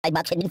My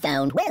box had been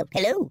found. Well,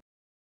 hello.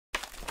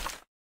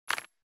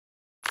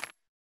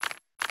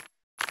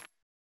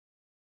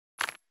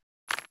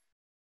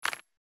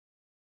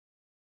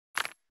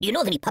 Do you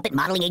know of any puppet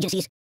modeling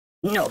agencies?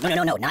 No,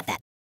 not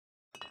that.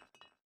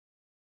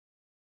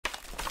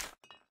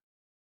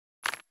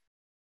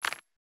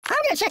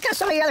 I'm gonna check out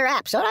some of your other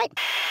apps, all right?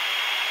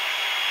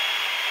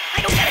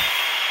 I don't get it.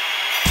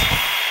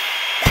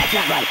 That's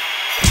not right.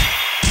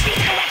 Read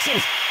the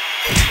directions.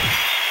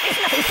 There's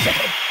nothing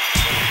sacred.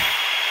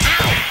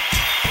 Ow!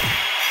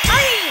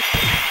 Aye!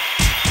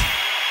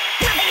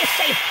 Nothing is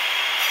safe.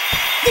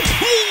 The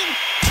pain.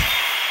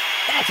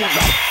 That's not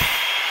right.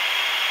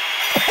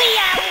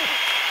 Ow!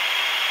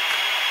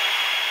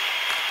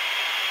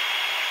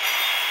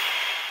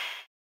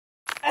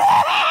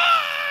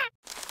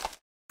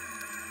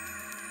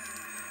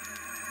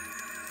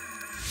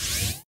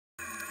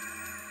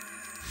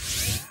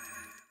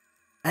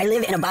 I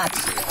live in a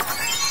box.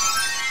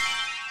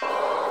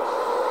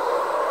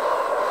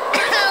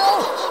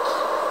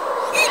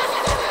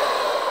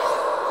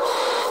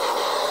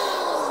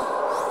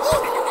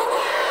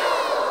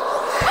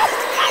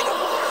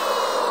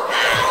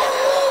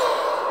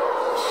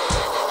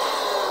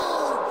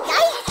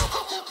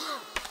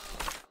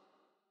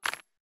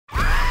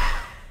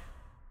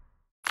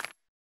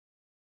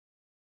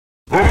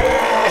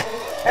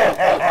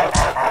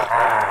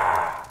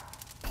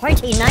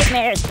 Party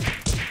nightmares!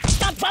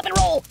 Stop, drop, and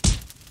roll!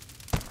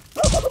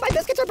 Oh, my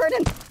biscuits are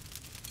burning!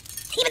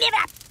 Even if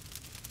that!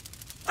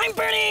 I'm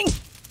burning!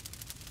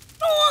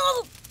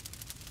 Oh!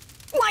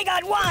 My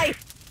God, why?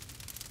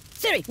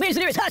 Siri, where's the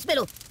nearest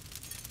hospital?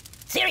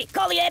 Siri,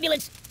 call the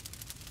ambulance!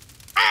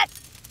 Ah!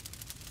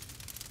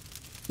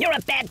 You're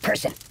a bad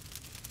person.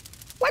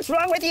 What's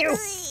wrong with you?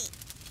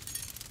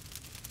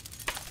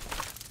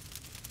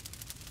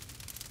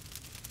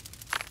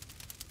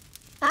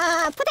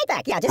 Put it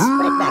back. Yeah, just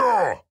put it back.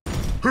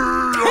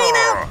 Time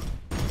out!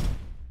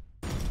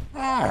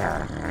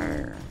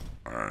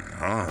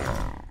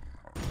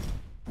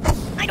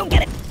 I don't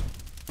get it.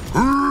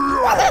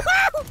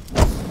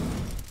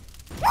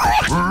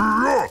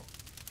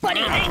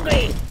 Bunny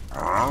angry.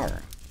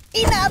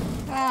 Enough.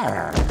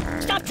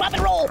 Stop, drop,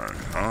 and roll.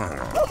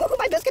 Oh,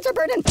 my biscuits are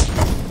burning.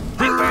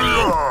 I'm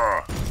burning.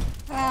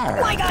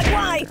 My God,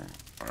 why?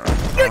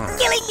 You're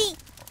killing me.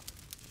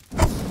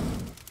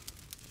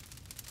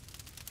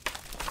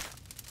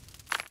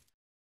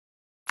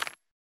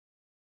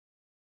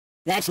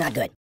 That's not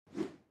good.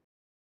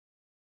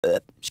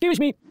 Excuse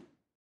me.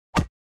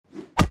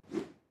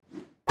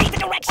 Read the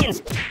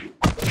directions.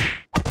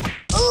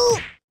 Ooh.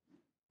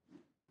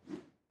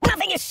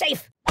 Nothing is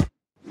safe.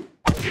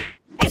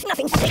 There's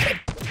nothing sacred.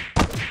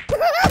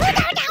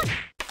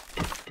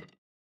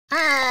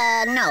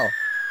 No.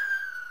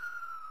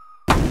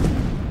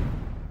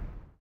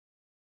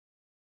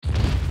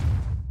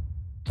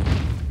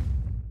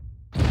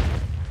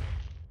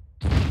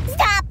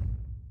 Stop.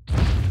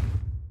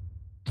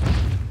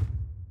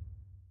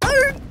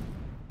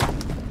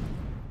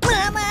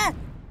 Mama.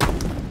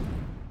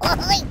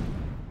 Oi.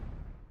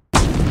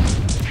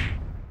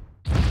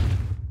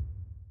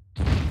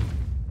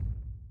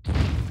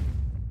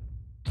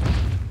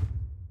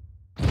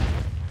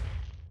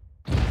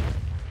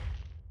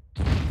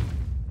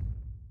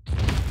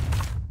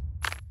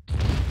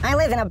 I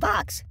live in a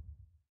box.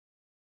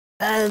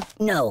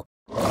 No.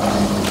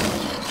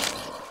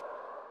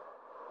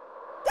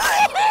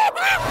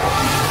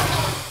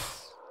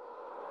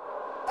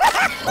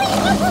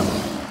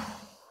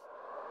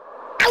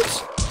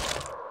 Ouch!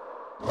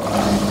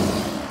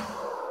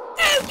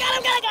 Oh, got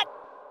him, got him!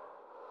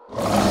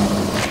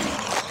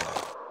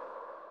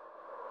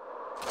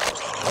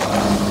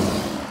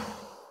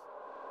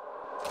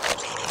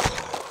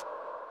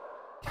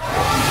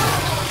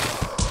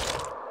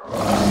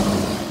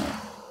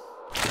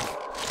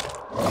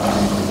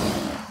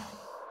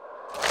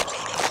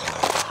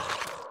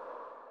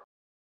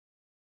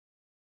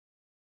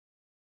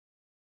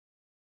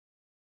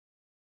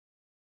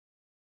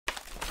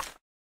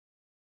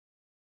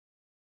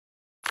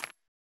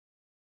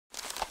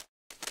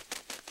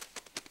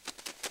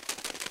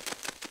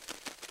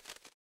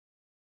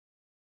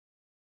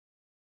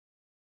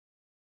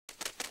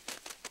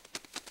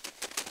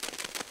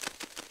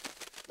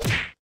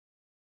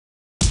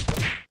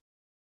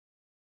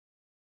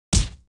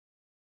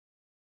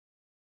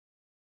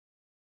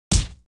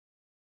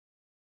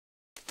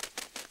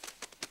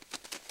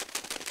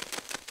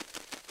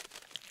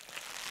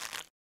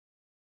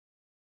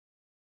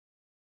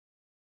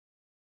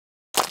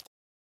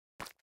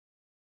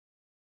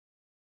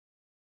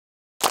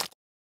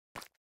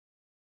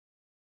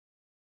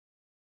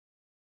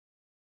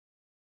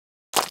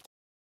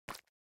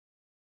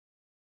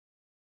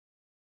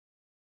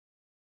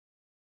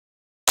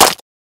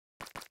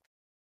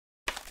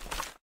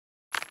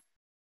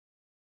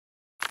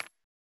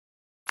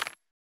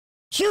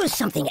 Choose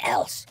something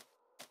else.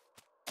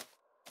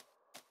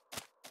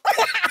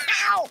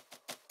 Ow!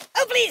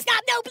 Oh, please,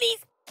 stop! No, please!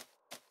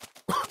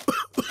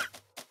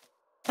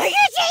 Are you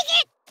taking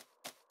it?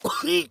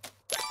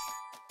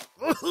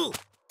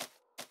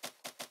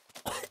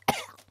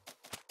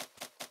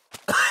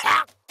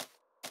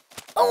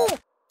 Oh!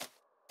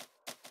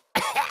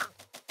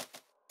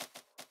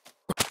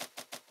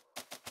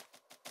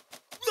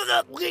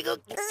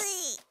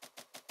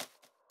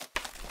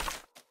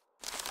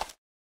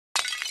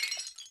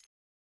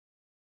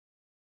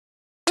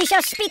 We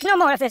shall speak no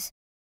more of this.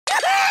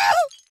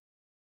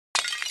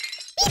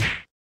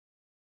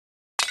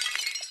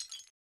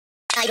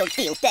 I don't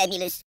feel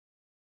fabulous.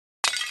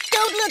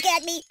 Don't look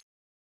at me!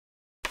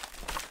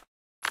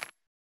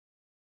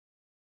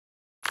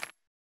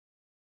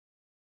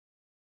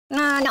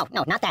 No,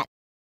 not that.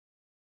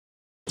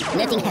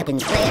 Nothing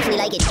happens. I actually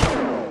like it.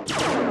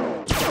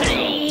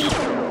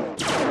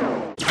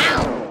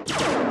 Ow!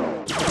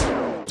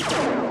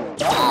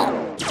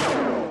 Oh!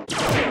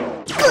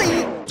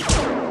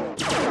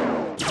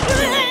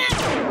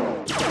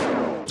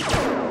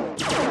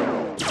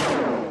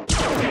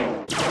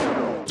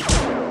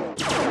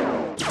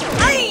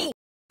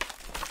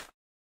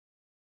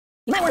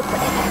 You might work for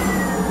that.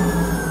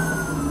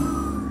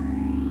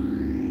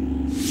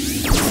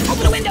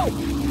 Open the window!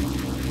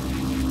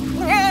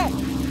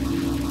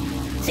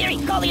 Siri,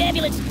 call the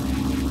ambulance.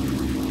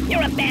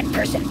 You're a bad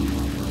person.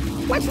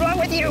 What's wrong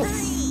with you?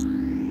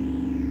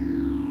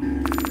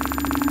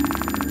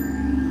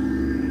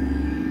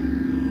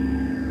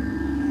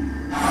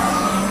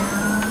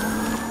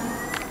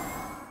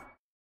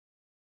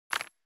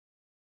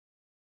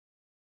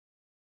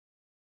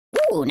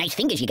 Ooh, nice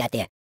fingers you got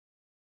there.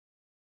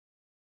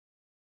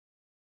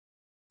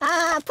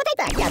 Put it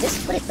back. Yeah,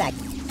 just put it back.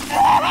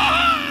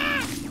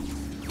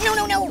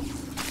 No! No!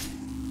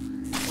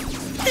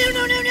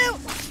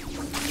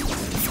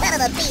 Son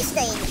of a bee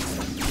stain!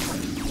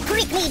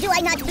 Prick me, do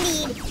I not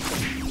bleed?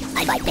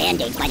 I buy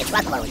band-aids by the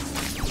truckload.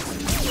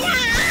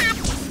 Yeah!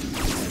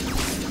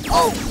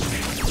 Oh!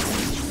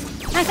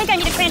 I think I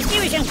need a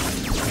transfusion.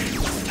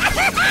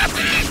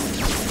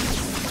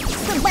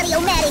 The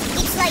buddy-o-matic,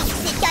 it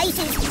slices, it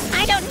dices.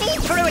 I don't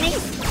need pruning.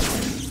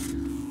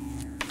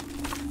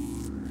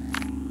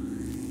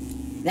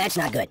 That's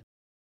not good.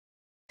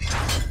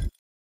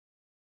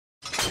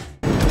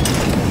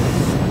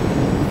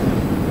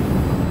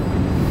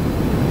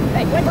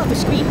 Hey, wipe off the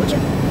screen, would you?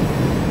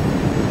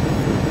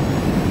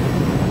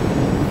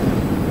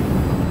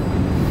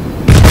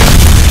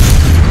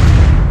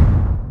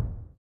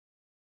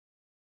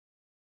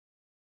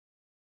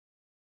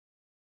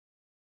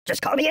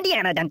 Just call me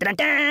Indiana, dun dun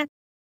dun!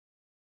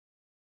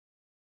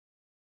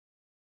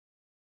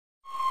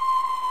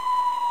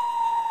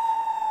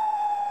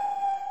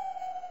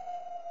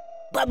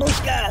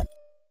 Babushka!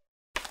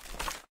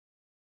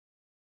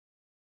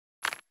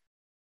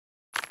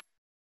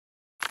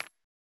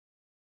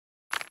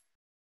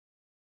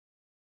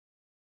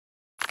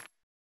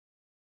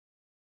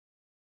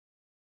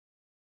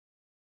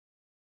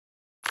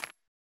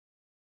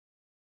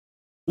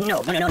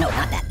 No, not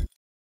that.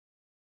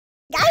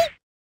 Guy?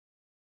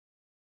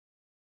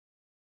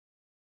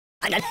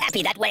 I'm not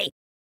happy that way.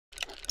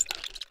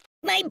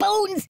 My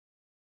bones!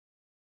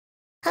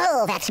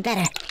 Oh, that's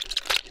better.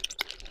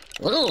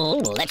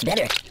 Ooh, that's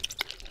better.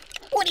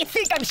 What do you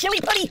think? I'm silly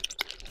putty?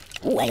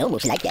 Ooh, I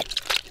almost like that.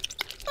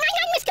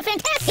 I'm Mr.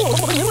 Fantastic.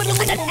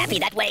 I'm not happy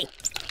that way.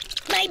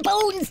 My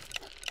bones!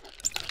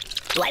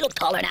 Do I look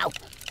taller now?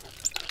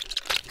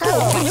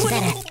 Oh, that's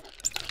better.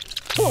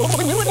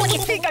 What do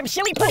you think? I'm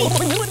silly putty?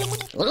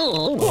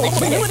 Ooh, that's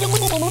better. I'm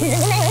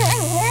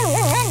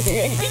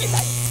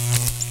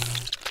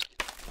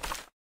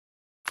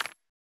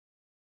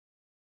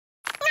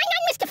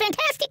Mr.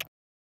 Fantastic.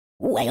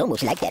 Ooh, I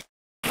almost like that.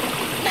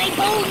 My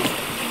bones!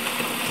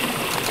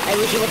 I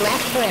wish it would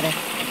last forever.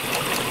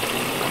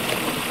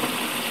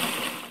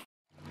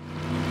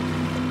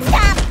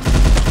 Stop!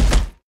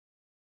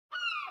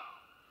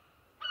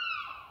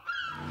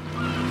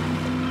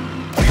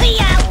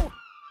 Meow!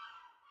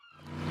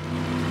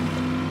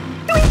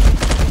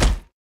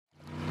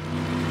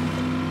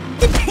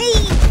 The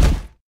pain!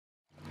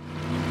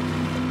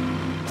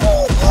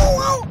 Oh!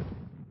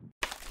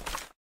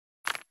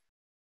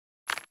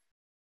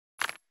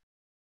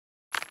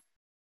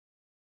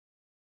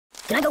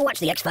 Can I go watch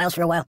the X-Files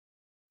for a while?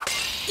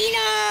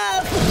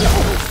 Enough!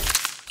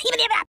 Even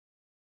if that!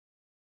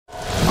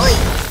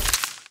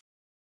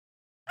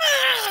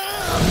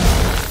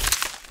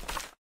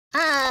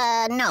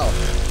 No.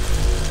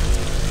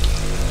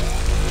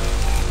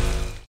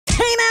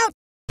 Time out!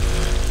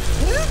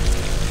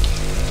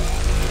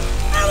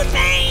 Oh, the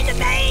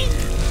pain!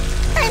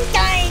 I'm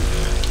dying!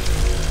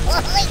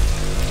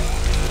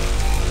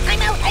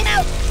 I'm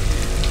out!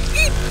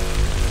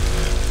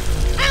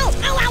 Ow!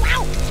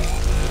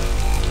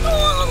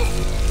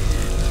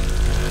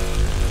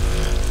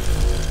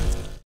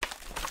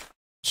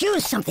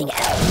 Choose something else.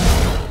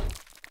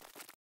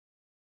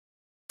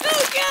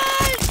 Oh,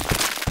 God!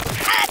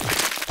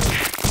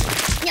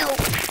 No.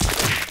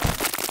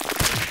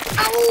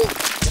 Oh!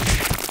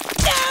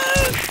 No!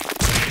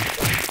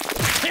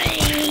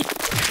 Please!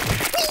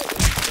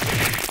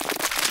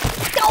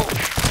 Go!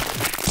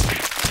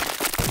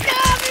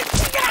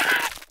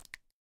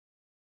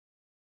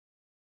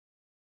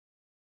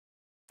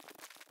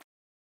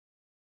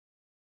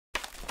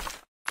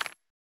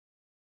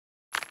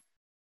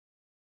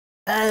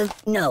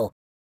 No.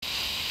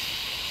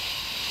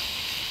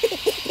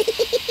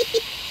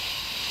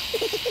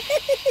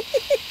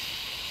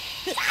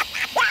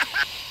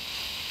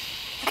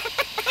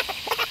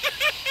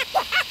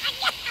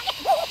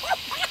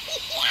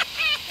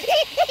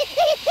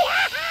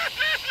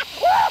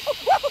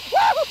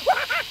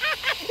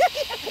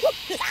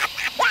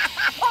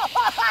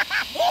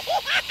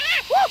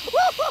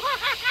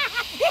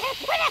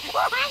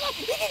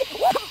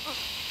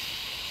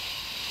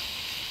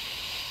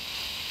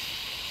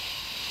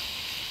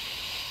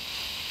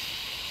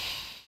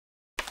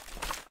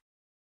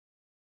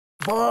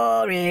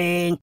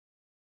 Boring.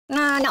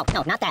 No,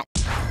 not that.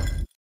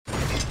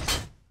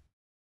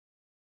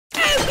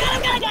 Oh,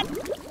 God.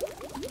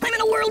 I'm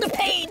in a world of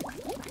pain.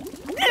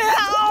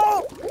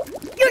 Ow!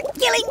 You're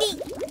killing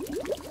me.